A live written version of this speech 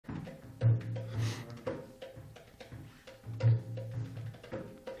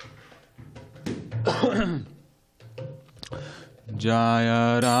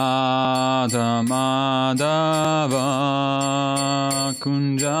Jaya Radha Madhava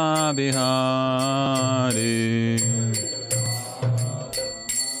Kunja Bihari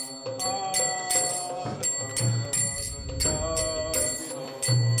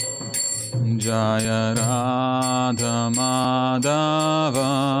Jaya Radha Madhava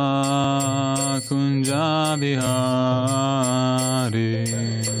Kunja Bihari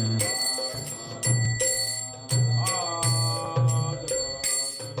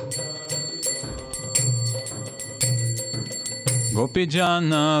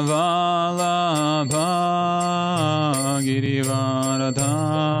Gopijana Vallabha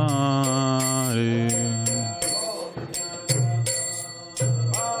Girivaradhari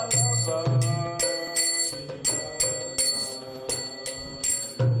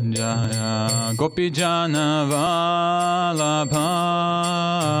Jaya Gopijana Vallabha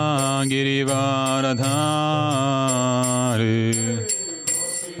Girivaradhari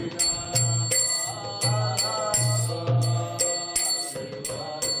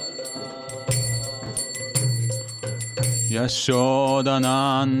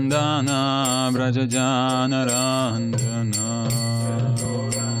Yashodanandana Brajajanarandana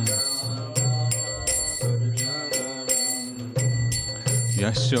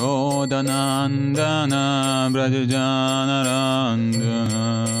Yashodanandana Brajajanarandana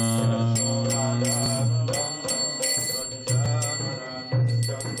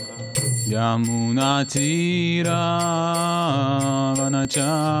Yamunatira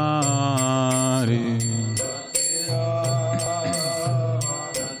Vanachari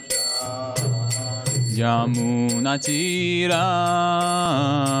Yamunatira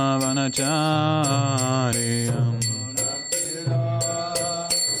Vanacharya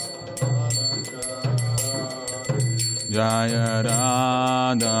Jaya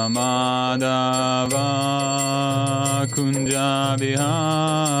Radha Madhava Kunja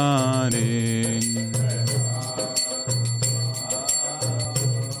Bihari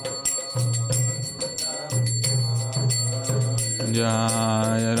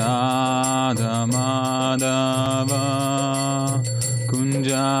Jaya Radha Madhava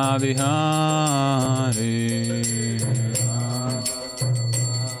Kunja Bihari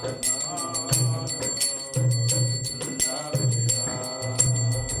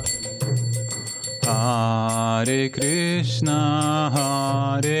Hare Krishna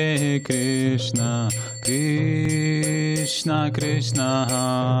Krishna Krishna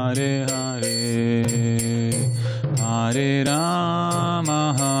Hare Hare Hare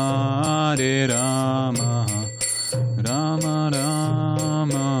Rama Rama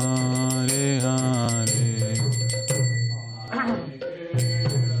Rama Hare Hare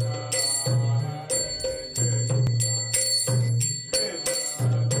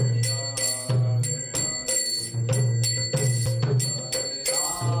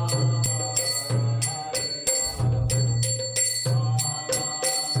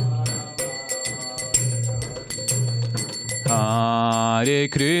Hare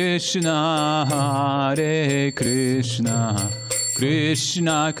Krishna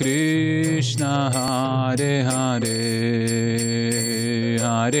Krishna Krishna Hare Hare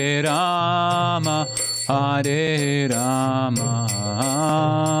Hare Rama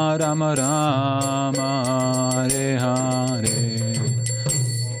Rama Rama Hare Hare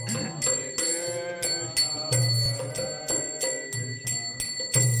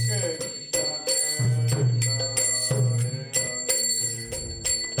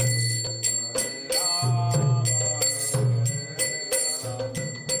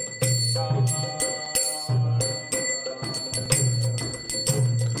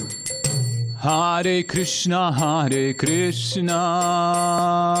Hare Krishna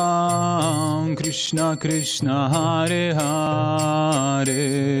Krishna Krishna Hare Hare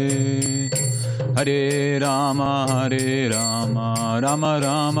Hare Rama Rama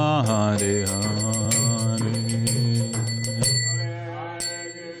Rama Hare Hare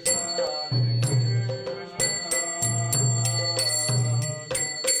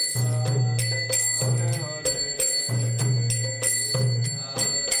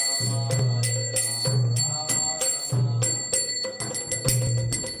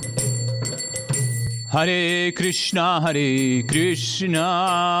Hare Krishna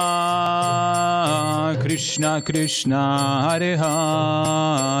Krishna Krishna Hare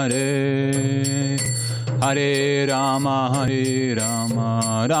Hare Hare Rama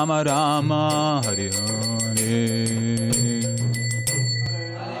Rama Rama Hare Hare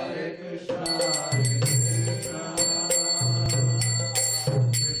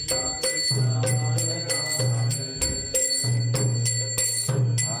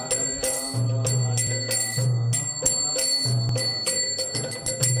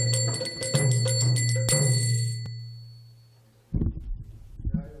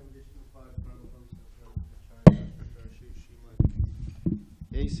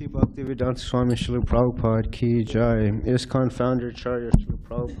Sri Bhaktivedanta Swami Srila Prabhupada Ki Jai. ISKCON founder Acharya Srila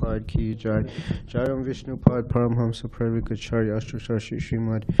Prabhupada Ki Jai. Jayam Vishnupad Paramhamsa Pravika Ashtrasarshi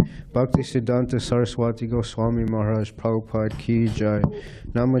Srimad Bhakti Siddhanta Saraswati Goswami Maharaj Prabhupada Ki Jai.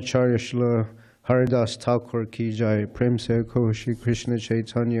 Namacharya Srila Haridas Thakur Ki Jai. Prem Se Ko Shri Krishna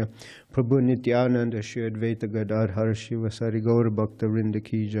Chaitanya Prabhu Nityananda Shri Advaita Gadadhar Shiva Sari Gaur Bhakta Vrinda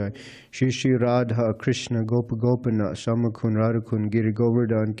Ki Jai. Shri Shri Radha Krishna Gopa Gopinath Shamakun Radhakun Giri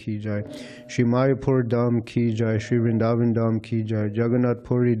Govardhan Ki Jai. Shri Mayapur Dham Ki Jai. Shri Vrindavan Dham Ki Jai. Jagannath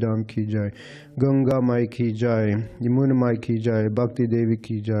Puri Dham Ki Jai. Ganga Mai Ki Jai. Yamuna Mai Ki Jai. Bhakti Devi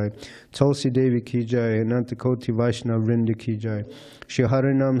Ki Jai. Tulsi Devi Ki Jai. Anantakoti Vaishnav Vrinda Ki Jai. Shri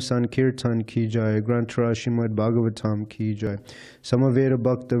Harinam Sankirtan Ki Jai. Granthara Srimad Bhagavatam Ki Jai. Samaveda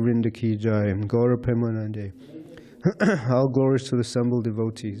Bhakta Vrinda Ki Jai. Gaura Premanande. All glories to the assembled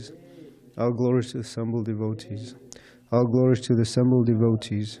devotees. All glories to the assembled devotees. All glories to the assembled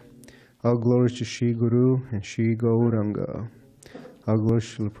devotees. All glories to Shri Guru and Shri Gauranga. All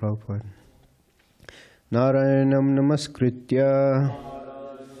glories to the Prabhupada. Narayanam Namaskritya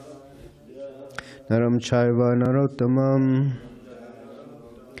Naram Chaiva Narottamam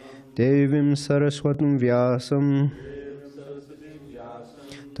Devim Saraswatam Vyasam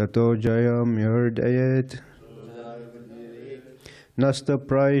Tato Jayam Yardayet Nasta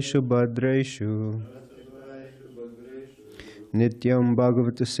Praishu Bhadreshu Nityam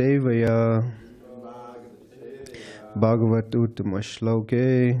Bhagavata Sevaya Bhagavat Uttama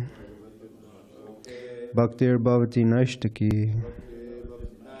Shloke Bhaktir Bhavati Nashtaki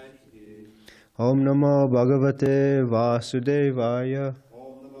Om Namo Bhagavate Vasudevaya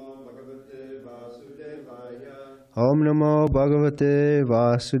Om Namo Bhagavate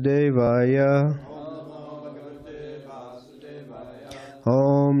Vasudevaya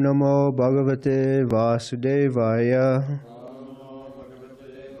Om Namo Bhagavate Vasudevaya.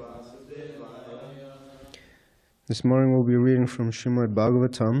 This morning we'll be reading from Srimad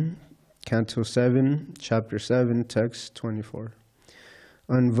Bhagavatam, Canto 7, Chapter 7, Text 24.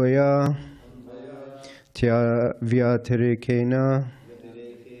 Anvaya Tya Vyatirekena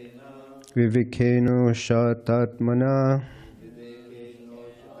Vivikeno Shatatmana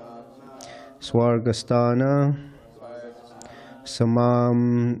Swargastana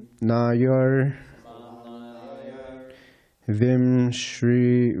Samam Nayar Vim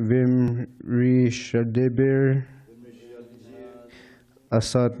Rishadibir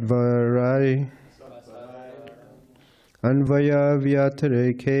Asatvarai Anvaya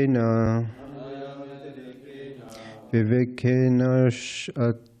Vyatarekena Vivikena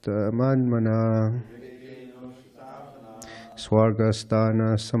Shatamadmana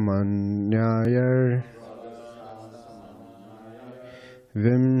Swargastana Samanyayar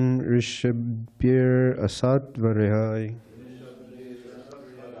Vim Rishabir Asatvarihai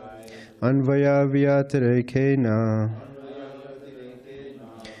Anvaya Vyatarekena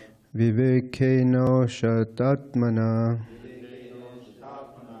Vivekeno Shatatmana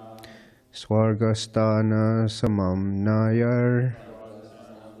Swargastana Samam Nayar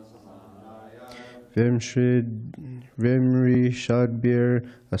Vimri Shadbir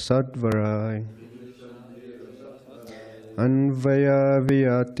Asatvarai Anvaya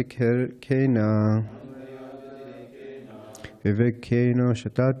Vyatikena Vivekeno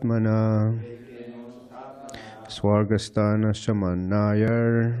Shatatmana Swargastana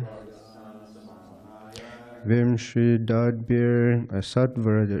Samanayar Vimshri Dadbir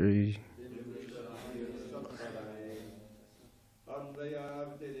Asatvaradari.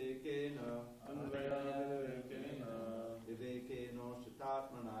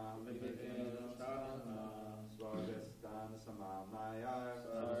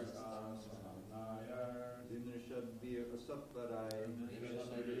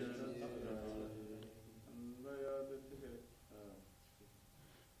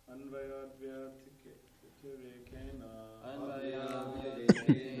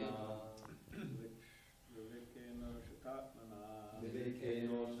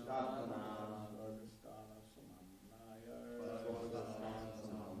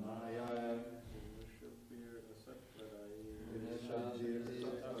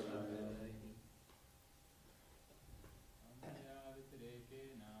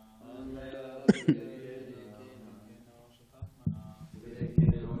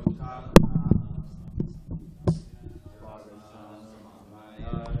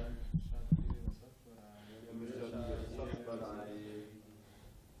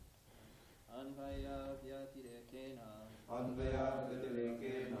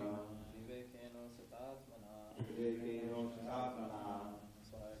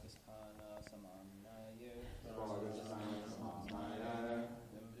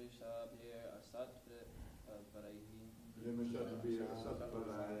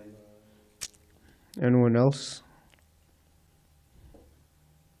 Anyone else?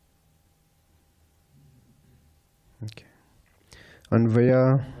 Okay.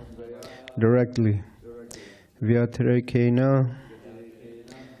 Anvaya, directly. Vyatirekena,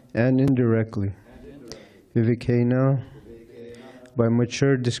 and indirectly. Vivikena, by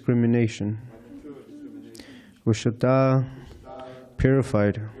mature discrimination. Ushata,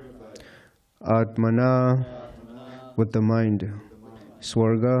 purified. Atmana, with the mind.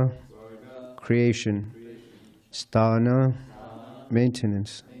 Swarga, creation. Sthana,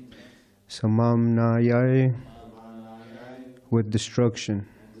 maintenance. Samamnayai, with destruction.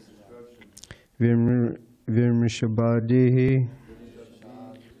 Virmishabadihi,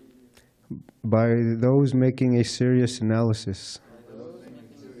 by those making a serious analysis.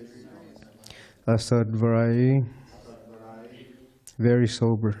 Asadvarai, very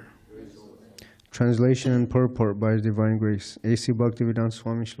sober. Translation and purport by His Divine Grace. A.C. Bhaktivedanta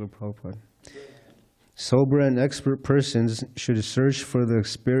Swami Srila Prabhupada. Sober and expert persons should search for the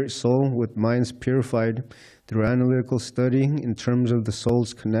spirit soul with minds purified through analytical study in terms of the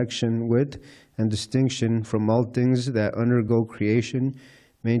soul's connection with and distinction from all things that undergo creation,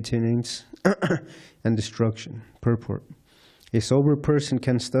 maintenance, and destruction. Purport. A sober person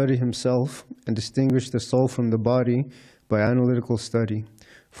can study himself and distinguish the soul from the body by analytical study.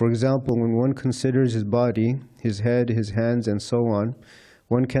 For example, when one considers his body, his head, his hands, and so on,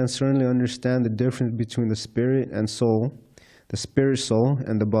 one can certainly understand the difference between the spirit and soul, the spirit soul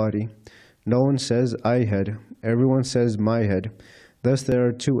and the body. No one says, I head. Everyone says, my head. Thus there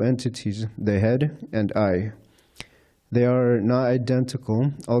are two entities, the head and I. They are not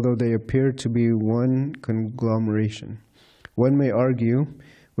identical, although they appear to be one conglomeration. One may argue,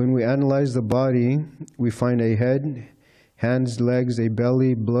 when we analyze the body, we find a head, hands, legs, a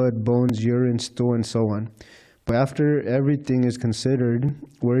belly, blood, bones, urine, stool, and so on. But after everything is considered,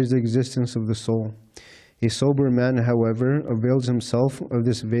 where is the existence of the soul? A sober man, however, avails himself of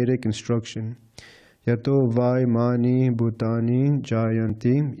this Vedic instruction. Yato vai mani bhutani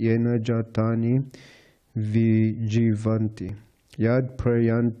jayanti yena jatani vijivanti yad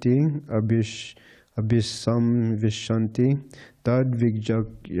prayanti abhisam vishanti tad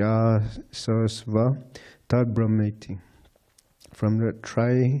vijagyasasva tad brahmeti. From the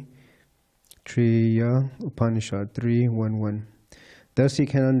Triya Upanishad 3.1.1. Thus he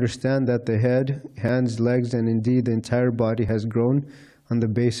can understand that the head, hands, legs, and indeed the entire body has grown on the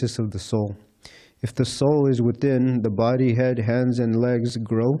basis of the soul. If the soul is within, the body, head, hands, and legs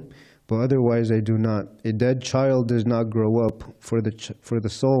grow, but otherwise they do not. A dead child does not grow up, for the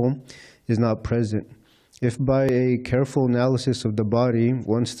soul is not present. If by a careful analysis of the body,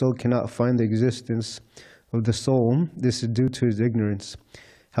 one still cannot find the existence of the soul, this is due to his ignorance.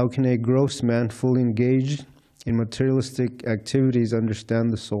 How can a gross man fully engaged in materialistic activities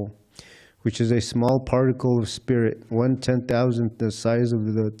understand the soul, which is a small particle of spirit, 1/10,000th the size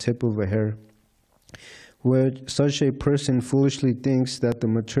of the tip of a hair? Such a person foolishly thinks that the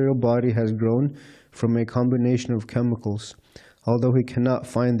material body has grown from a combination of chemicals, although he cannot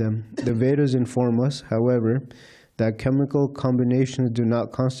find them. The Vedas inform us, however, that chemical combinations do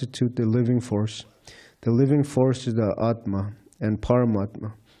not constitute the living force. The living force is the Atma and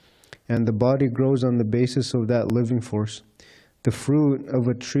Paramatma, and the body grows on the basis of that living force. The fruit of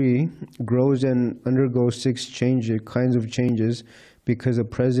a tree grows and undergoes 6 kinds of changes because of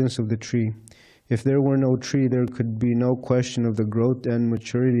the presence of the tree. If there were no tree, there could be no question of the growth and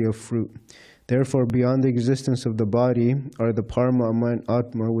maturity of fruit. Therefore, beyond the existence of the body are the Paramatma and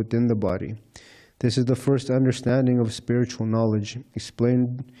Atma within the body. This is the first understanding of spiritual knowledge,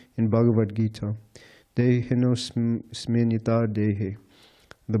 explained in Bhagavad Gita. Dehino smenita dehe.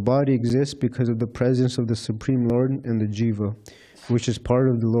 The body exists because of the presence of the Supreme Lord and the Jiva, which is part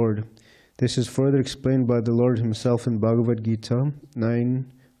of the Lord. This is further explained by the Lord himself in Bhagavad Gita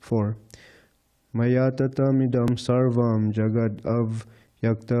 9.4. Maya tatamidam sarvam jagad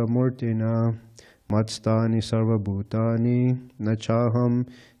avyakta murtina matstani sarvabhutani nachaham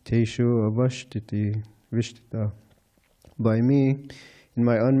teshu vishtita. By me, in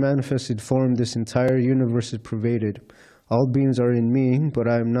my unmanifested form, this entire universe is pervaded. All beings are in me, but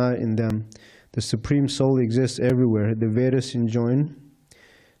I am not in them. The Supreme Soul exists everywhere. The Vedas enjoin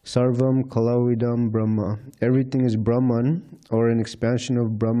Sarvam Kalavidam Brahma. Everything is Brahman, or an expansion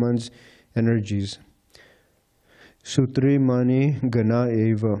of Brahman's energies. Sutri Mani Gana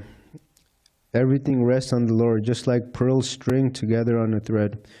Eva. Everything rests on the Lord, just like pearls string together on a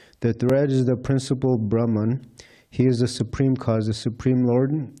thread. The thread is the principal Brahman. He is the Supreme Cause, the Supreme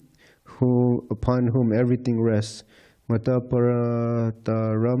Lord, upon whom everything rests. Mata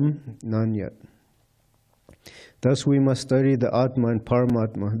Parataram Nanyat. Thus we must study the Atma and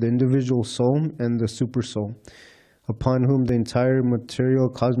Paramatma, the individual soul and the super soul, upon whom the entire material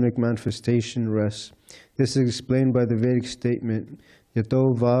cosmic manifestation rests. This is explained by the Vedic statement,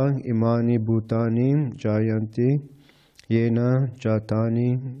 Yato va imani bhutani jayanti yena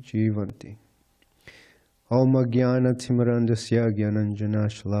jatani jivanti. Om Jnana Timirandasya Jnananjana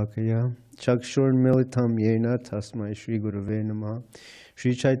Shalakaya Chakshur Militam Yena Tasmai Shri Gurave Namaha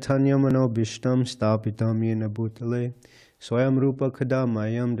Shri Chaitanya Mano Bhishtam Stapitam Yena Bhutale Swayam Rupa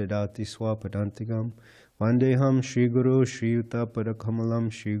Kadamayam Dadati Swapadantigam Vandeham Shri Guru Shri Yuta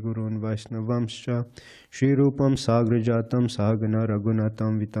Parakamalam Shri Gurun Vaishnavamscha Shri Rupam Sagrajatam Sagana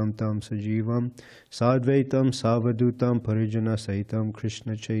Ragunatam Vitam Tam Sajivam Sadvaitam Savadutam Parijana Saitam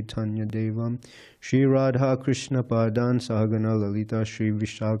Krishna Chaitanya Devam Shri Radha Krishna Padan Sagana Lalita Shri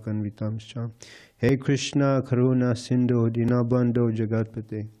Vishakan Vitamscha Hey Krishna Karuna Sindhu Dinabandho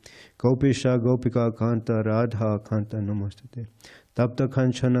Jagatpate Gopisha Gopika Kanta Radha Kanta Namastate Tapta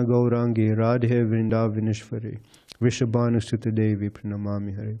Kanchana Gaurangi Radhe Vrindavaneshwari Vrishabhanu Sutta Devi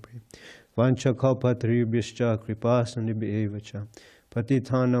Pranamami Hare Pre Vancha Kalpataribhyascha Kripasanibhyevacha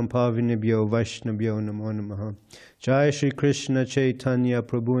Patithanam Pavinibhyo Vaishnavyo Namo Namaha Jai Shri Krishna Chaitanya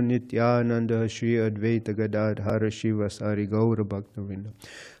Prabhu Nityananda Shri Advaita Gadadhara Shivasari Gaura Bhaktavinda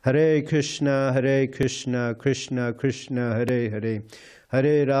Hare Krishna Krishna Krishna Hare Hare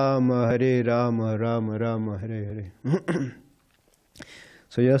Hare Rama Rama Rama Hare Hare.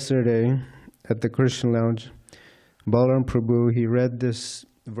 So yesterday at the Krishna Lounge, Balaram Prabhu, he read this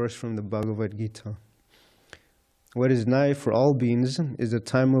verse from the Bhagavad Gita. What is nigh for all beings is the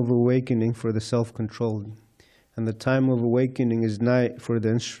time of awakening for the self-controlled. And the time of awakening is nigh for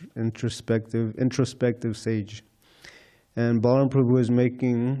the introspective sage. And Balaram Prabhu is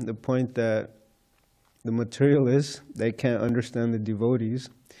making the point that the materialists, they can't understand the devotees.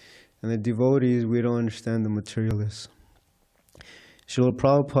 And the devotees, we don't understand the materialists. Srila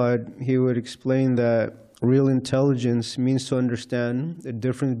Prabhupada, he would explain that real intelligence means to understand the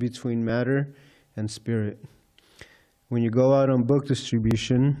difference between matter and spirit. When you go out on book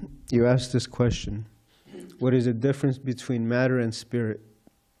distribution, you ask this question, what is the difference between matter and spirit?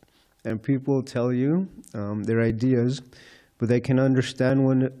 And people tell you their ideas, but they can understand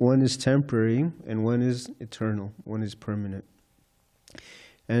one is temporary and one is eternal, one is permanent.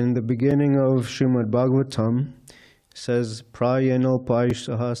 And in the beginning of Srimad Bhagavatam, says Prayano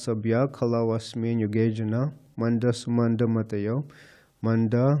Paishaha Sabya Kalavasmin Yugejana Manda Sumanda Matayo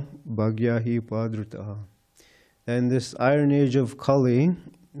Manda Bhagyahi Padrutaha. And this iron age of Kali,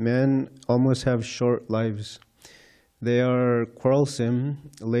 men almost have short lives. They are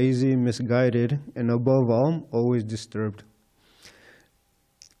quarrelsome, lazy, misguided, and above all, always disturbed.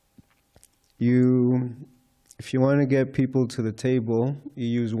 If you want to get people to the table, you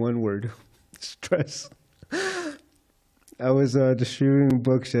use one word, stress. I was distributing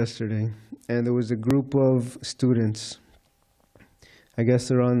books yesterday, and there was a group of students. I guess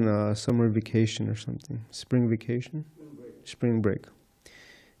they're on summer vacation or something. Spring vacation? Spring break.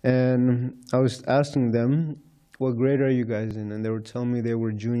 And I was asking them, what grade are you guys in? And they were telling me they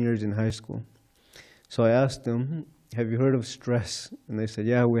were juniors in high school. So I asked them, have you heard of stress? And they said,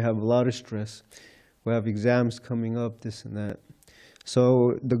 yeah, we have a lot of stress. We have exams coming up, this and that.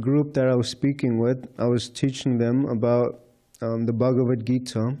 So the group that I was speaking with, I was teaching them about the Bhagavad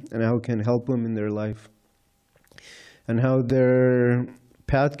Gita and how it can help them in their life. And how their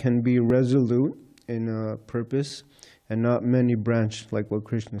path can be resolute in purpose and not many branched, like what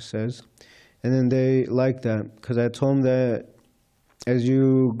Krishna says. And then they like that, because I told them that as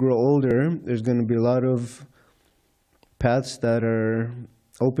you grow older, there's going to be a lot of paths that are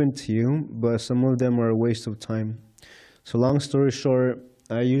open to you, but some of them are a waste of time. So long story short,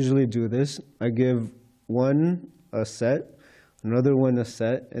 I usually do this. I give one a set, another one a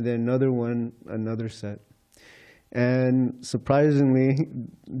set, and then another one another set. And surprisingly,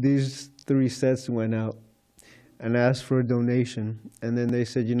 these 3 sets went out. And I asked for a donation. And then they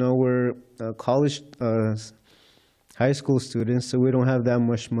said, you know, we're college, high school students, so we don't have that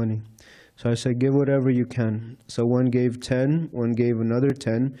much money. So I said, give whatever you can. So one gave 10, one gave another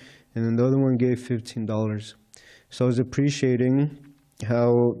 10, and then the other one gave $15. So I was appreciating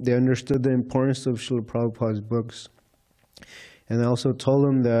how they understood the importance of Srila Prabhupada's books. And I also told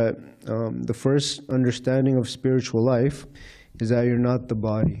them that the first understanding of spiritual life is that you're not the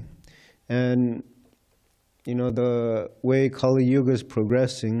body. And, you know, the way Kali Yuga is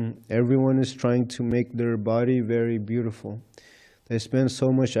progressing, everyone is trying to make their body very beautiful. They spend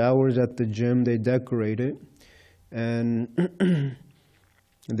so much hours at the gym, they decorate it, and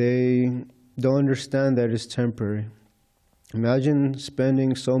they don't understand that it's temporary. Imagine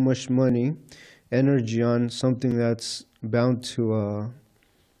spending so much money energy on something that's bound to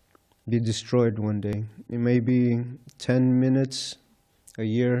be destroyed one day. It may be 10 minutes, a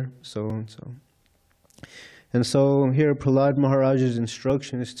year, so and so. And so here Prahlad Maharaj's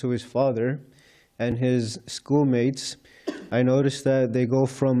instructions to his father and his schoolmates, I noticed that they go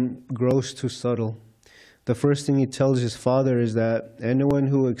from gross to subtle. The first thing he tells his father is that anyone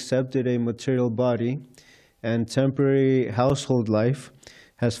who accepted a material body and temporary household life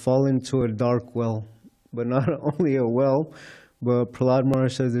has fallen into a dark well. But not only a well, but Prahlad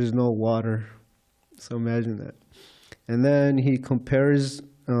Maharaj says there's no water. So imagine that. And then he compares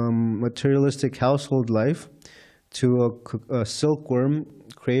materialistic household life to a silkworm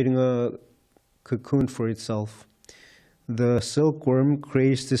creating a cocoon for itself. The silkworm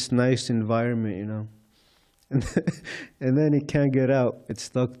creates this nice environment, you know. And then it can't get out. It's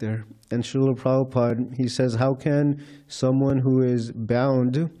stuck there. And Srila Prabhupada, he says, how can someone who is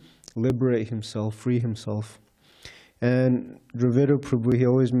bound liberate himself, free himself? And Dravida Prabhu, he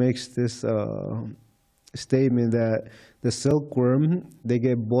always makes this statement that the silkworm, they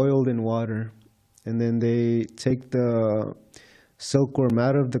get boiled in water. And then they take the silkworm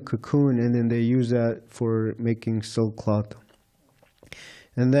out of the cocoon, and then they use that for making silk cloth.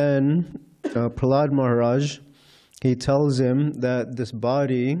 And then Prahlad Maharaj, he tells him that this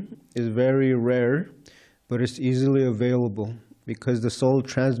body is very rare, but it's easily available because the soul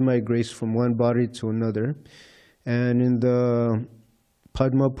transmigrates from one body to another. And in the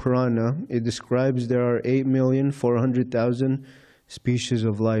Padma Purana, it describes there are 8,400,000 species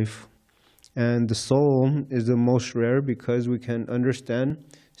of life. And the soul is the most rare because we can understand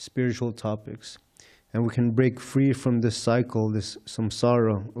spiritual topics. And we can break free from this cycle, this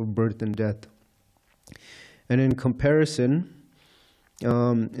samsara of birth and death. And in comparison,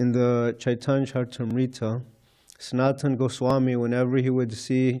 in the Chaitanya Charitamrita, Sanatana Goswami, whenever he would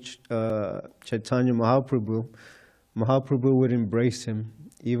see Chaitanya Mahaprabhu, Mahaprabhu would embrace him,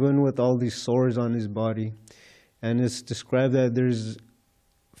 even with all these sores on his body. And it's described that there's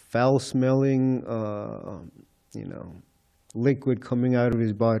foul-smelling, liquid coming out of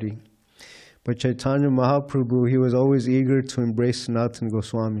his body. But Chaitanya Mahaprabhu, he was always eager to embrace Sanatana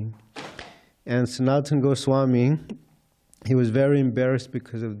Goswami. And Sanatana Goswami, he was very embarrassed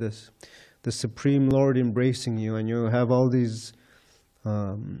because of this. The Supreme Lord embracing you, and you have all these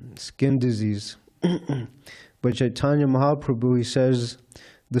skin disease. But Chaitanya Mahaprabhu, he says,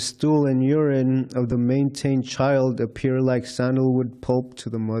 the stool and urine of the maintained child appear like sandalwood pulp to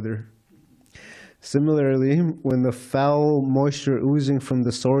the mother. Similarly, when the foul moisture oozing from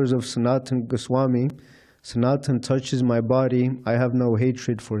the sores of Sanatana Goswami, Sanatana touches my body, I have no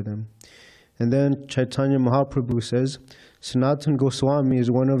hatred for them. And then Chaitanya Mahaprabhu says, Sanatana Goswami is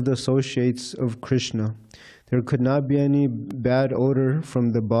one of the associates of Krishna. There could not be any bad odor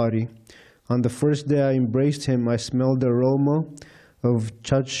from the body. On the first day I embraced him, I smelled the aroma of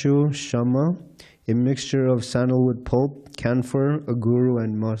chachu shama, a mixture of sandalwood pulp, camphor, aguru,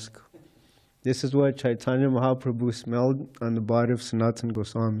 and musk. This is what Chaitanya Mahaprabhu smelled on the body of Sanatana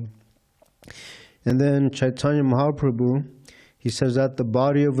Goswami. And then Chaitanya Mahaprabhu, he says that the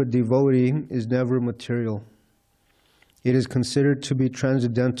body of a devotee is never material. It is considered to be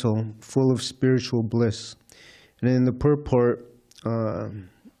transcendental, full of spiritual bliss. And in the purport, Srila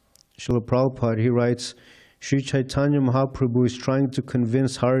Prabhupada, he writes, Sri Chaitanya Mahaprabhu is trying to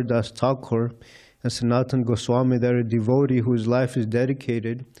convince Haridas Thakur and Sanatana Goswami that a devotee whose life is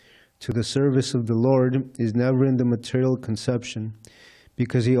dedicated to the service of the Lord is never in the material conception.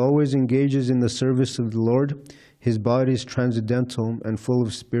 Because he always engages in the service of the Lord, his body is transcendental and full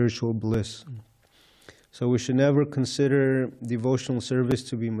of spiritual bliss. So we should never consider devotional service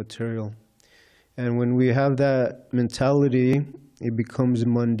to be material. And when we have that mentality, it becomes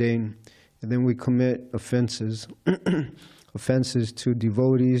mundane. And then we commit offenses. Offenses to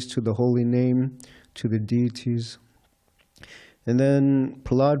devotees, to the holy name, to the deities. And then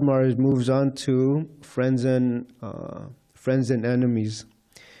Prahlad Maharaj moves on to friends and enemies.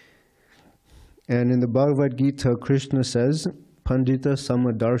 And in the Bhagavad Gita, Krishna says, Pandita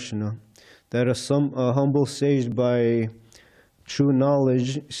Samadarshana, that a humble sage by true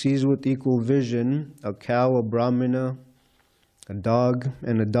knowledge sees with equal vision a cow, a brahmana, a dog,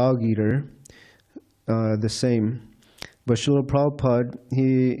 and a dog-eater, the same. But Srila Prabhupada,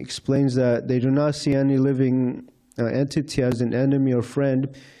 he explains that they do not see any living entity as an enemy or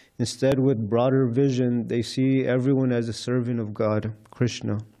friend. Instead, with broader vision, they see everyone as a servant of God,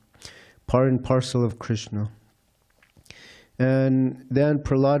 Krishna, part and parcel of Krishna. And then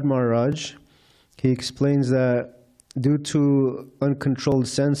Prahlad Maharaj, he explains that due to uncontrolled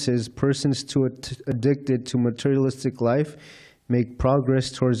senses, persons too addicted to materialistic life make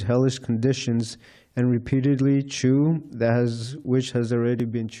progress towards hellish conditions, and repeatedly chew which has already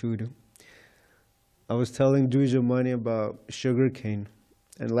been chewed. I was telling Duja Mani about sugar cane,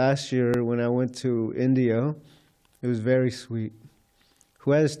 and last year when I went to India, it was very sweet.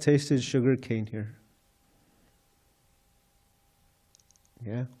 Who has tasted sugar cane here?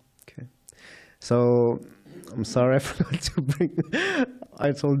 Yeah? Okay. So, I'm sorry I forgot to bring,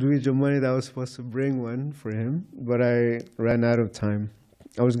 I told Duja Mani that I was supposed to bring one for him, but I ran out of time.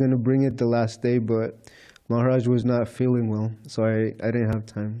 I was going to bring it the last day, but Maharaj was not feeling well, so I didn't have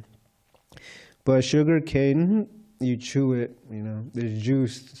time. But sugar cane, you chew it, you know, there's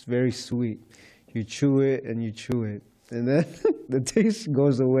juice, it's very sweet. You chew it and you chew it, and then the taste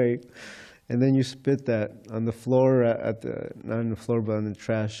goes away, and then you spit that on the floor, not on the floor, but on the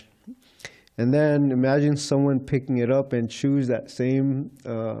trash. And then imagine someone picking it up and chews that same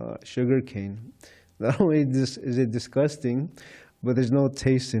sugar cane. Not only is it disgusting, but there's no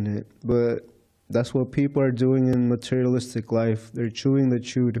taste in it. But that's what people are doing in materialistic life. They're chewing the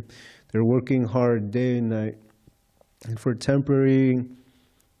chewed. They're working hard day and night. And for temporary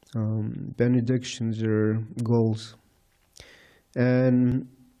benedictions or goals. And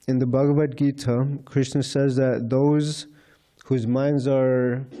in the Bhagavad Gita, Krishna says that those whose minds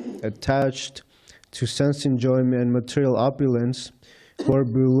are attached to sense enjoyment and material opulence, who are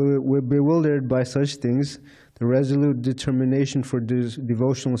bewildered by such things, the resolute determination for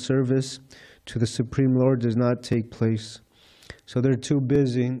devotional service to the Supreme Lord does not take place. So they're too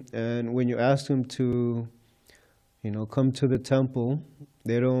busy, and when you ask them to, come to the temple,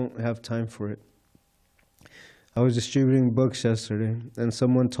 they don't have time for it. I was distributing books yesterday, and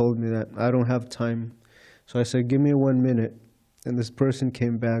someone told me that I don't have time. So I said, give me 1 minute. And this person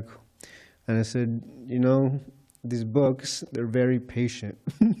came back, and I said, these books, they're very patient.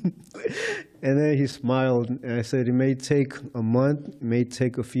 And then he smiled, and I said, it may take a month, it may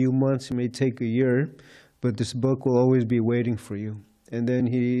take a few months, it may take a year, but this book will always be waiting for you. And then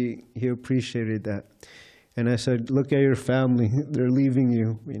he appreciated that. And I said, look at your family, they're leaving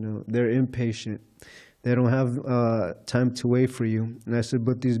you, they're impatient. They don't have time to wait for you. And I said,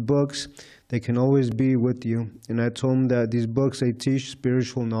 but these books, they can always be with you. And I told him that these books, they teach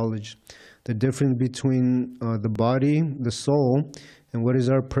spiritual knowledge, the difference between the body, the soul, and what is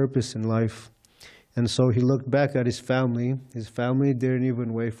our purpose in life. And so he looked back at his family. His family didn't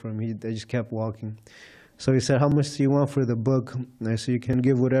even wait for him. They just kept walking. So he said, how much do you want for the book? And I said, you can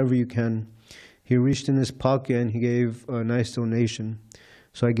give whatever you can. He reached in his pocket and he gave a nice donation.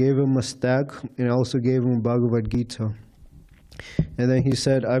 So I gave him a stack, and I also gave him Bhagavad Gita. And then he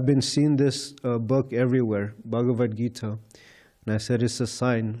said, I've been seeing this book everywhere, Bhagavad Gita. And I said, it's a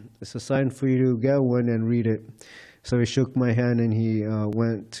sign. It's a sign for you to get one and read it. So he shook my hand and he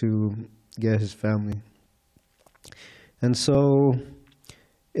went to get his family. And so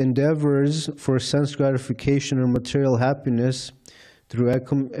endeavors for sense gratification or material happiness through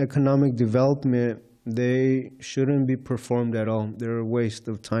economic development, they shouldn't be performed at all. They're a waste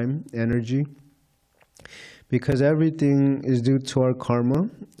of time, energy, because everything is due to our karma.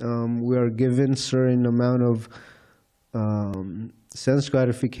 We are given certain amount of sense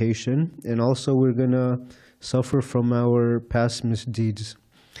gratification, and also we're going to suffer from our past misdeeds.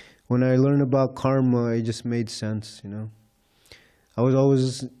 When I learned about karma, it just made sense, I was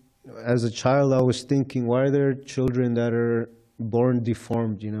always, as a child, I was thinking, why are there children that are born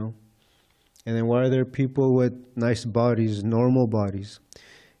deformed, And then why are there people with nice bodies, normal bodies?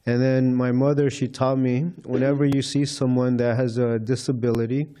 And then my mother, she taught me, whenever you see someone that has a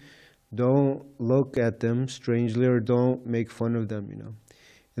disability, don't look at them strangely or don't make fun of them,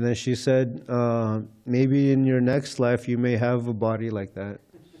 And then she said, maybe in your next life you may have a body like that.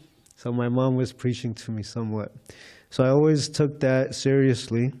 So my mom was preaching to me somewhat. So I always took that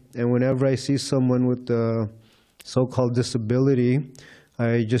seriously. And whenever I see someone with a so-called disability,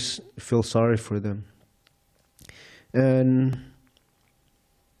 I just feel sorry for them. And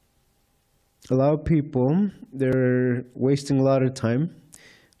a lot of people, they're wasting a lot of time.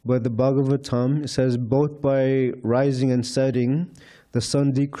 But the Bhagavatam says, both by rising and setting, the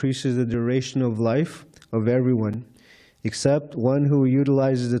sun decreases the duration of life of everyone, except one who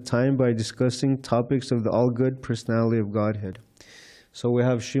utilizes the time by discussing topics of the all-good personality of Godhead. So we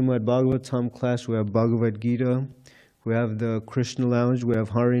have Srimad Bhagavatam class, we have Bhagavad Gita, we have the Krishna Lounge, we have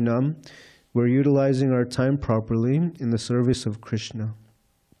Harinam. We're utilizing our time properly in the service of Krishna.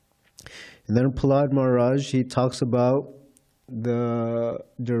 And then Prahlad Maharaj, he talks about the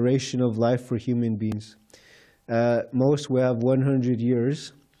duration of life for human beings. At most, we have 100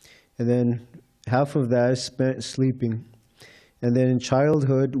 years, and then half of that is spent sleeping. And then in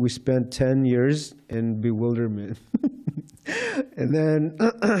childhood, we spent 10 years in bewilderment. And then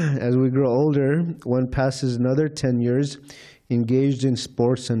as we grow older, one passes another 10 years engaged in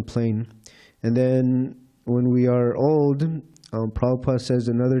sports and playing. And then when we are old, Prabhupada says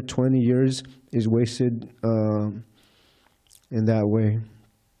another 20 years is wasted in that way.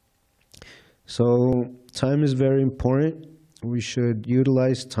 So time is very important. We should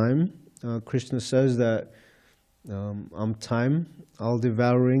utilize time. Krishna says that I'm time, all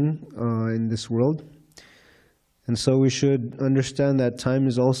devouring in this world. And so we should understand that time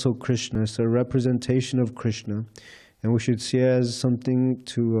is also Krishna. It's a representation of Krishna. And we should see it as something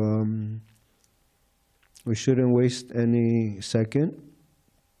to, we shouldn't waste any second.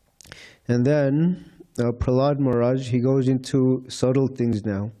 And then Prahlad Maharaj, he goes into subtle things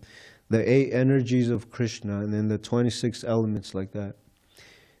now. The 8 energies of Krishna and then the 26 elements like that.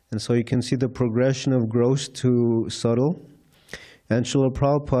 And so you can see the progression of gross to subtle. And Srila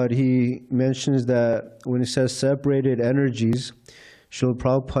Prabhupada, he mentions that when he says separated energies, Srila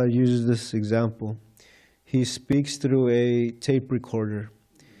Prabhupada uses this example. He speaks through a tape recorder.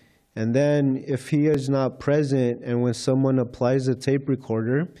 And then if he is not present and when someone applies the tape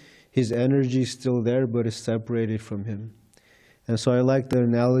recorder, his energy is still there but is separated from him. And so I like the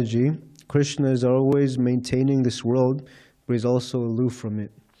analogy. Krishna is always maintaining this world, but he's also aloof from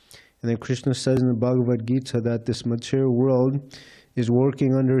it. And then Krishna says in the Bhagavad Gita that this material world is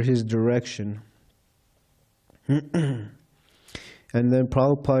working under his direction. And then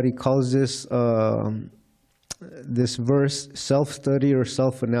Prabhupada, he calls this this verse self-study or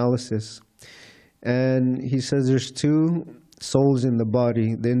self-analysis. And he says there's 2 souls in the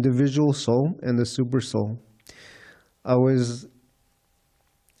body, the individual soul and the super soul. I was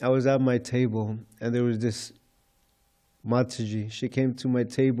at my table and there was this Mataji. She came to my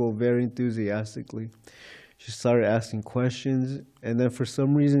table very enthusiastically. She started asking questions, and then for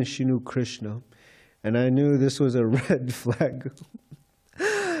some reason she knew Krishna. And I knew this was a red flag.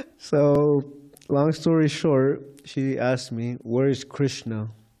 So, long story short, she asked me, where is Krishna?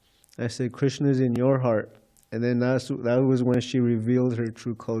 I said, Krishna is in your heart. And then that was when she revealed her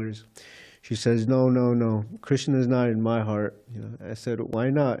true colors. She says, no, Krishna is not in my heart. You know, I said, why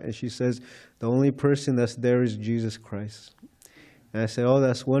not? And she says, the only person that's there is Jesus Christ. And I said, oh,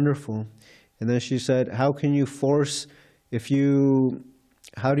 that's wonderful. And then she said, how can you force,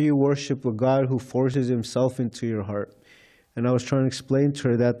 how do you worship a God who forces himself into your heart? And I was trying to explain to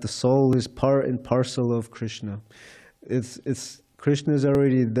her that the soul is part and parcel of Krishna. Krishna is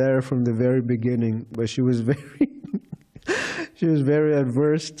already there from the very beginning, but she was very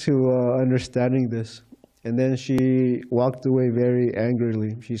adverse to understanding this. And then she walked away very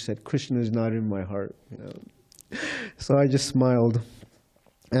angrily. She said, Krishna is not in my heart. You know? So I just smiled.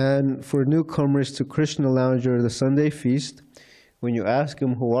 And for newcomers to Krishna Lounge or the Sunday feast, when you ask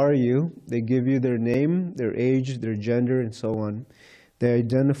them, who are you? They give you their name, their age, their gender, and so on. They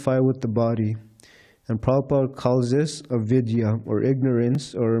identify with the body. And Prabhupada calls this avidya, or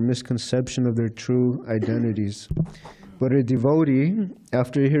ignorance, or a misconception of their true identities. But a devotee,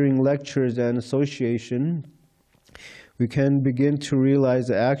 after hearing lectures and association, we can begin to realize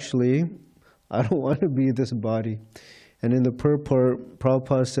that actually, I don't want to be this body. And in the purport,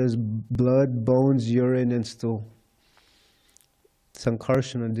 Prabhupada says, blood, bones, urine, and stool.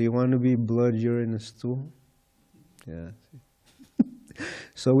 Sankarsana, do you want to be blood, urine, and stool? Yeah.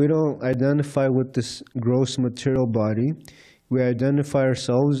 So we don't identify with this gross material body. We identify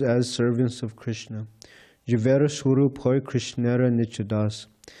ourselves as servants of Krishna. Jivera Swarup Hoy Krishnera Nichadas.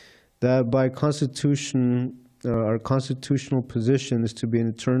 That by constitution, our constitutional position is to be an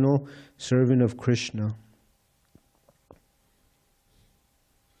eternal servant of Krishna.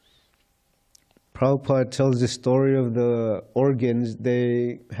 Prabhupada tells the story of the organs.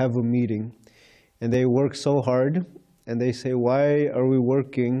 They have a meeting and they work so hard and they say, why are we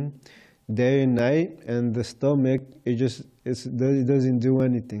working day and night? And the stomach, it doesn't do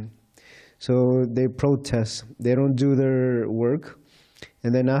anything. So they protest. They don't do their work.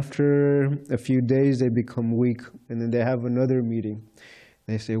 And then after a few days, they become weak. And then they have another meeting.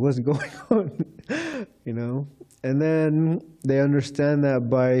 They say, what's going on? You know? And then they understand that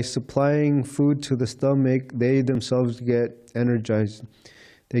by supplying food to the stomach, they themselves get energized.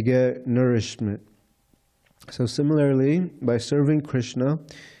 They get nourishment. So similarly, by serving Krishna,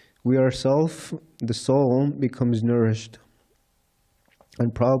 we ourselves, the soul, becomes nourished.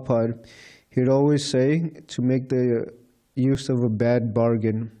 And Prabhupada, he'd always say to make the use of a bad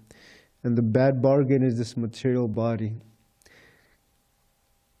bargain. And the bad bargain is this material body.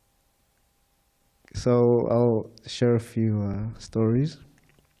 So I'll share a few stories.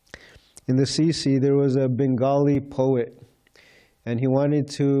 In the CC, there was a Bengali poet, and he wanted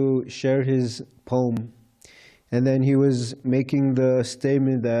to share his poem. And then he was making the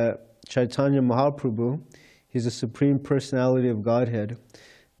statement that Chaitanya Mahaprabhu, he's the Supreme Personality of Godhead,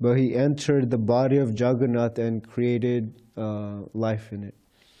 but he entered the body of Jagannath and created life in it.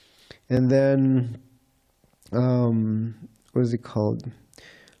 And then, what is it called?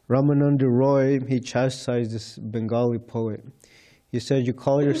 Ramananda Roy, he chastised this Bengali poet. He said, you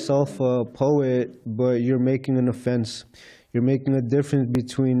call yourself a poet, but you're making an offense. You're making a difference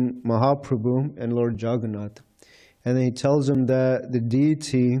between Mahaprabhu and Lord Jagannath. And then he tells him that the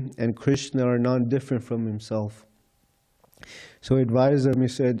deity and Krishna are non-different from himself. So he advised him, he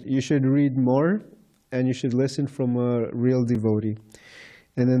said, you should read more and you should listen from a real devotee.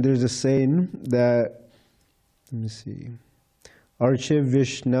 And then there's a saying that, let me see, Arche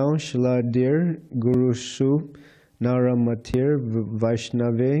Vishnu Shiladir Guru Su Naramatir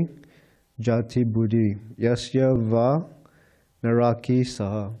Vaishnave Jati Buddhi Yasya Va Naraki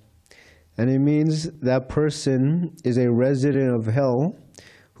Saha. And it means that person is a resident of hell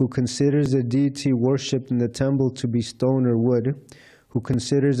who considers the deity worshipped in the temple to be stone or wood, who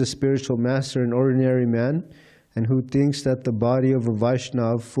considers the spiritual master an ordinary man, and who thinks that the body of a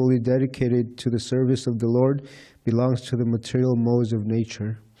Vaishnav fully dedicated to the service of the Lord belongs to the material modes of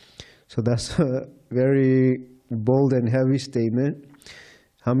nature. So that's a very bold and heavy statement.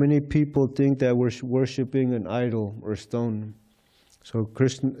 How many people think that we're worshipping an idol or stone? So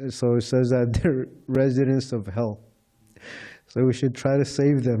it says that they're residents of hell. So we should try to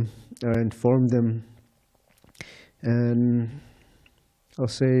save them or inform them. And I'll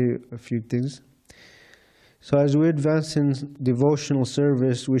say a few things. So as we advance in devotional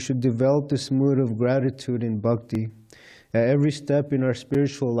service, we should develop this mood of gratitude in bhakti. At every step in our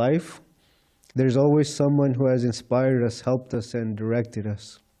spiritual life, there's always someone who has inspired us, helped us, and directed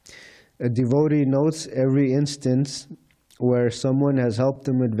us. A devotee notes every instance where someone has helped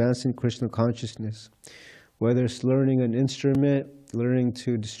them advance in Krishna consciousness, whether it's learning an instrument, learning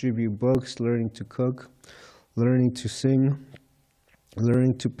to distribute books, learning to cook, learning to sing,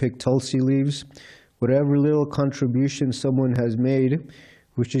 learning to pick tulsi leaves, whatever little contribution someone has made,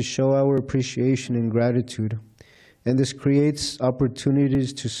 we should show our appreciation and gratitude. And this creates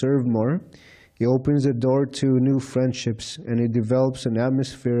opportunities to serve more. It opens the door to new friendships, and it develops an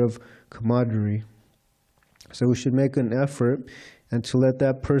atmosphere of camaraderie. So we should make an effort and to let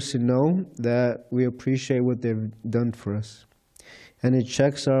that person know that we appreciate what they've done for us. And it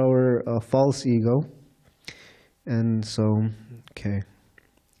checks our false ego. And so, okay.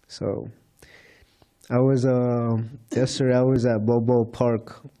 So, yesterday I was at Bobo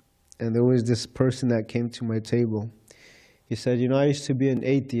Park, and there was this person that came to my table. He said, you know, I used to be an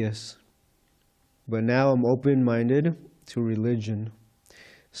atheist, but now I'm open-minded to religion.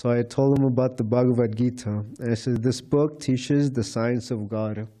 So I told him about the Bhagavad Gita, and I said, this book teaches the science of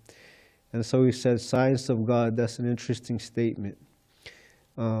God. And so he said, science of God, that's an interesting statement.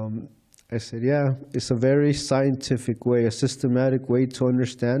 I said, yeah, it's a very scientific way, a systematic way to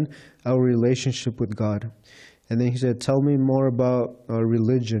understand our relationship with God. And then he said, tell me more about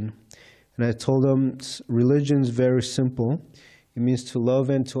religion. And I told him, religion is very simple. It means to love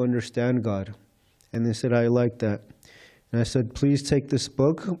and to understand God. And they said, I like that. And I said, please take this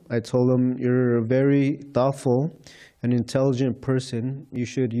book. I told him, you're a very thoughtful and intelligent person. You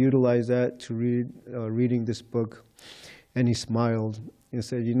should utilize that to reading this book. And he smiled. He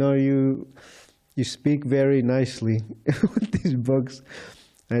said, you know, you speak very nicely with these books.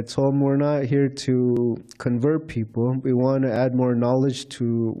 And I told him, we're not here to convert people. We want to add more knowledge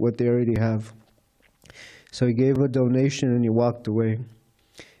to what they already have. So he gave a donation and he walked away.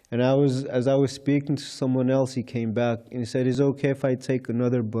 And as I was speaking to someone else, he came back and he said, is it okay if I take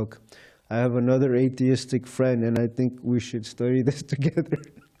another book? I have another atheistic friend and I think we should study this together.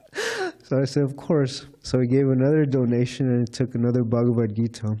 So I said, of course. So he gave another donation and he took another Bhagavad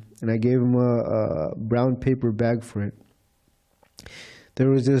Gita. And I gave him a brown paper bag for it. There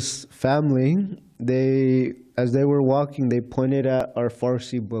was this family, as they were walking, they pointed at our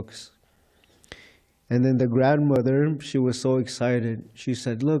Farsi books. And then the grandmother, she was so excited. She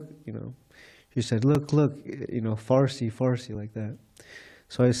said, look, look, Farsi, like that.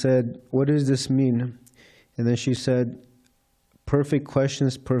 So I said, what does this mean? And then she said, perfect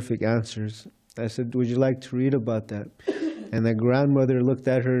questions, perfect answers. I said, would you like to read about that? And the grandmother looked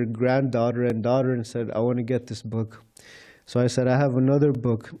at her granddaughter and daughter and said, I want to get this book. So I said, I have another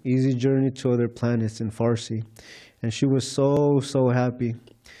book, Easy Journey to Other Planets in Farsi. And she was so happy.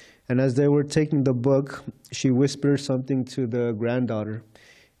 And as they were taking the book, she whispered something to the granddaughter.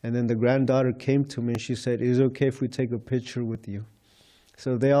 And then the granddaughter came to me and she said, is it okay if we take a picture with you?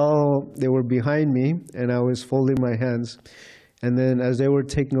 So they were behind me and I was folding my hands. And then as they were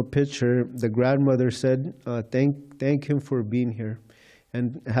taking a picture, the grandmother said, thank him for being here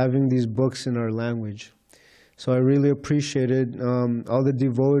and having these books in our language. So I really appreciated all the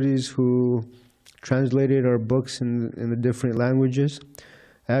devotees who translated our books in the different languages.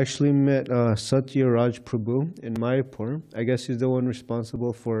 I actually met Satya Raj Prabhu in Mayapur. I guess he's the one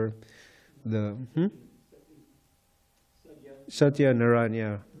responsible for the... Satya Narayan,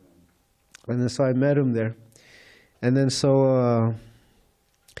 yeah. And then so I met him there. And then so,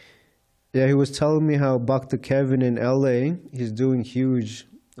 yeah, he was telling me how Bhakti Kevin in LA, he's doing huge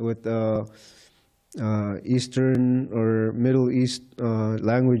with Eastern or Middle East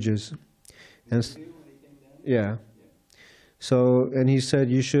languages. And yeah. So, and he said,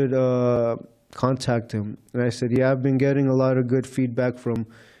 you should contact him. And I said, yeah, I've been getting a lot of good feedback from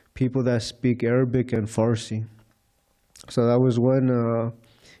people that speak Arabic and Farsi. So that was one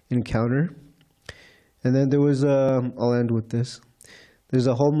encounter. And then there was, I'll end with this. There's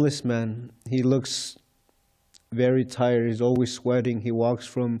a homeless man. He looks very tired. He's always sweating. He walks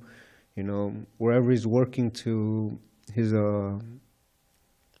from, you know, wherever he's working to his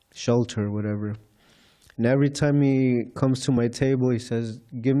shelter or whatever. And every time he comes to my table, he says,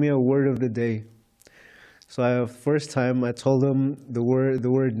 give me a word of the day. So first time I told him the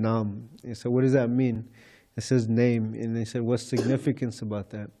word Nam. He said, what does that mean? It says name. And he said, what's significance about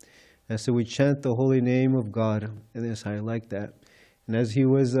that? And so we chant the holy name of God. And then I like that. And as he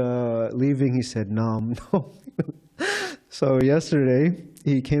was leaving, he said, Nam. So yesterday,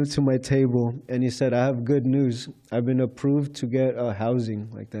 he came to my table and he said, I have good news. I've been approved to get housing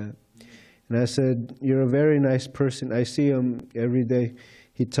like that. And I said, you're a very nice person. I see him every day.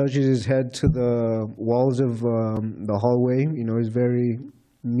 He touches his head to the walls of the hallway. You know, he's very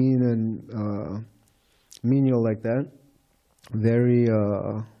mean and menial like that. Very,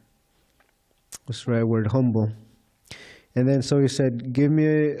 what's the right word, humble. And then so he said, give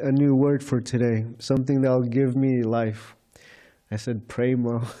me a new word for today, something that will give me life. I said,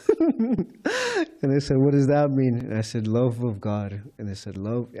 prema. And they said, what does that mean? And I said, love of God. And they said,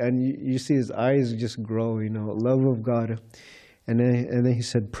 love. And you see his eyes just grow, you know, love of God. And then he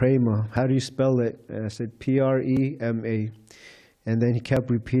said, prema. How do you spell it? And I said, Prema. And then he kept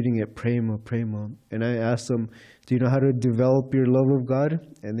repeating it, prema, prema. And I asked him, do you know how to develop your love of God?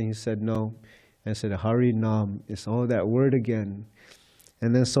 And then he said, no. And I said, Hari Nam. It's all that word again.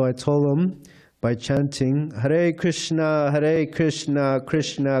 And then so I told him, by chanting, Hare Krishna,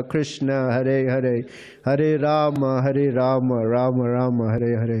 Krishna Krishna, Hare Hare, Hare Rama, Rama Rama,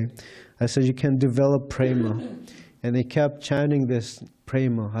 Hare Hare. I said, you can develop prema. And they kept chanting this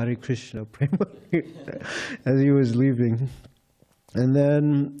prema, Hare Krishna, prema, as he was leaving. And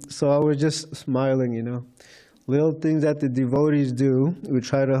then, so I was just smiling, you know. Little things that the devotees do, we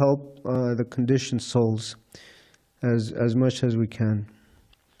try to help the conditioned souls as much as we can.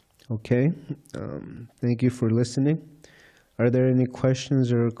 Okay, thank you for listening. Are there any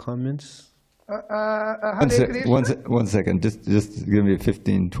questions or comments? One second, just give me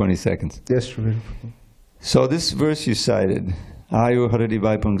 15, 20 seconds. Yes, sir. So this verse you cited, Ayu Haradi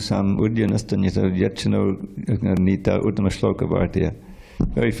Vaipungsam Udyanastanyata Yachano Nita Uttama Shloka Bhartiya,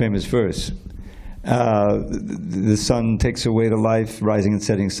 very famous verse. The sun takes away the life, rising and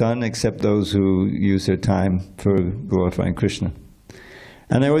setting sun, except those who use their time for glorifying Krishna.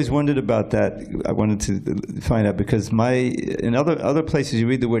 And I always wondered about that. I wanted to find out because in other places you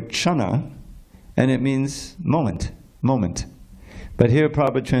read the word chana, and it means moment. But here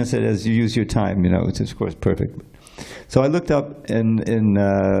Prabhupada translated as you use your time, you know, which is of course perfect. So I looked up, and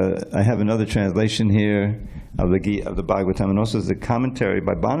I have another translation here of the Bhagavatam, and also the commentary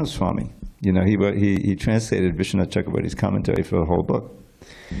by Bhanu Swami. You know, he translated Vishwanath Chakravarti's commentary for the whole book.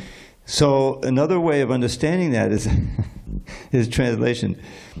 So another way of understanding that is his translation.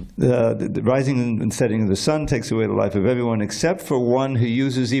 The rising and setting of the sun takes away the life of everyone except for one who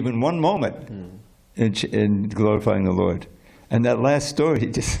uses even one moment in glorifying the Lord. And that last story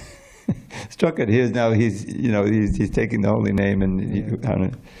just struck it. He's taking the holy name,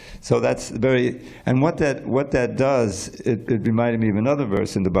 and so that's very. And what that does, it reminded me of another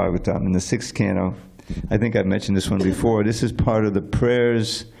verse in the Bhagavatam in the 6th canto. I think I've mentioned this one before. This is part of the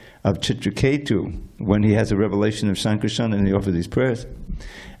prayers of Chitraketu when he has a revelation of Sankarsana and he offers these prayers,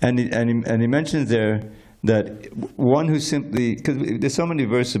 and he mentions there that one who simply, because there's so many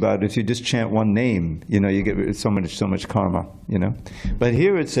verses about if you just chant one name, you know, you get so much karma, you know. But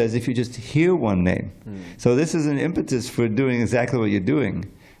here it says if you just hear one name. So this is an impetus for doing exactly what you're doing.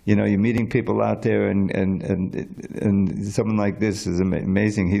 You know, you're meeting people out there, and someone like this is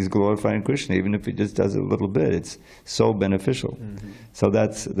amazing. He's glorifying Krishna, even if he just does it a little bit. It's so beneficial. So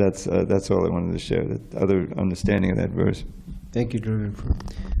that's all I wanted to share. That other understanding of that verse. Thank you, Jordan.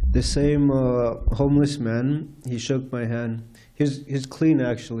 The same homeless man, he shook my hand. He's clean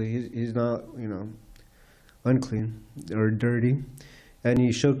actually. He's not, unclean or dirty. And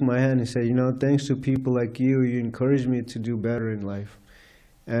he shook my hand and said, thanks to people like you encouraged me to do better in life.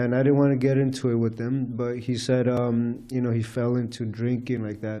 And I didn't want to get into it with him, but he said, he fell into drinking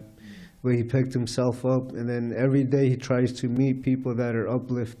like that. But he picked himself up, and then every day he tries to meet people that are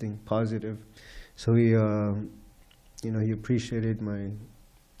uplifting, positive. So he appreciated my,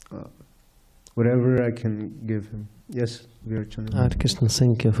 whatever I can give him. Yes, Virchana. Krishna,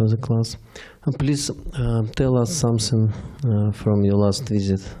 thank you for the class. Please tell us something from your last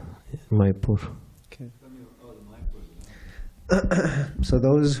visit in Mayapur. Okay. So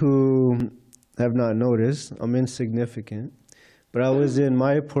those who have not noticed, I'm insignificant, but I was in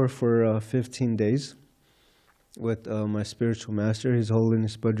Mayapur for 15 days with my spiritual master, His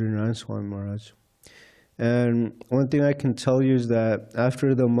Holiness Bhadrinath Swami Maharaj. And one thing I can tell you is that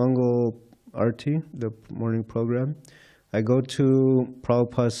after the Mangal Arti, the morning program, I go to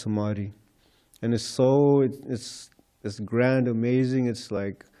Prabhupada's Samadhi. And it's grand, amazing. It's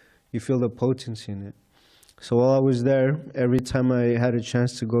like you feel the potency in it. So while I was there, every time I had a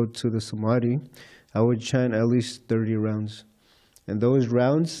chance to go to the Samadhi, I would chant at least 30 rounds. And those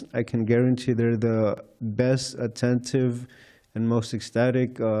rounds, I can guarantee they're the best, attentive, and most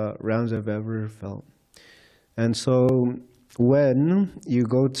ecstatic rounds I've ever felt. And so when you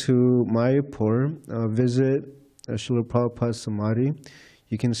go to Mayapur, visit Srila Prabhupada's Samadhi,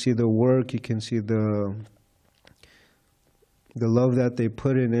 you can see the work, you can see the love that they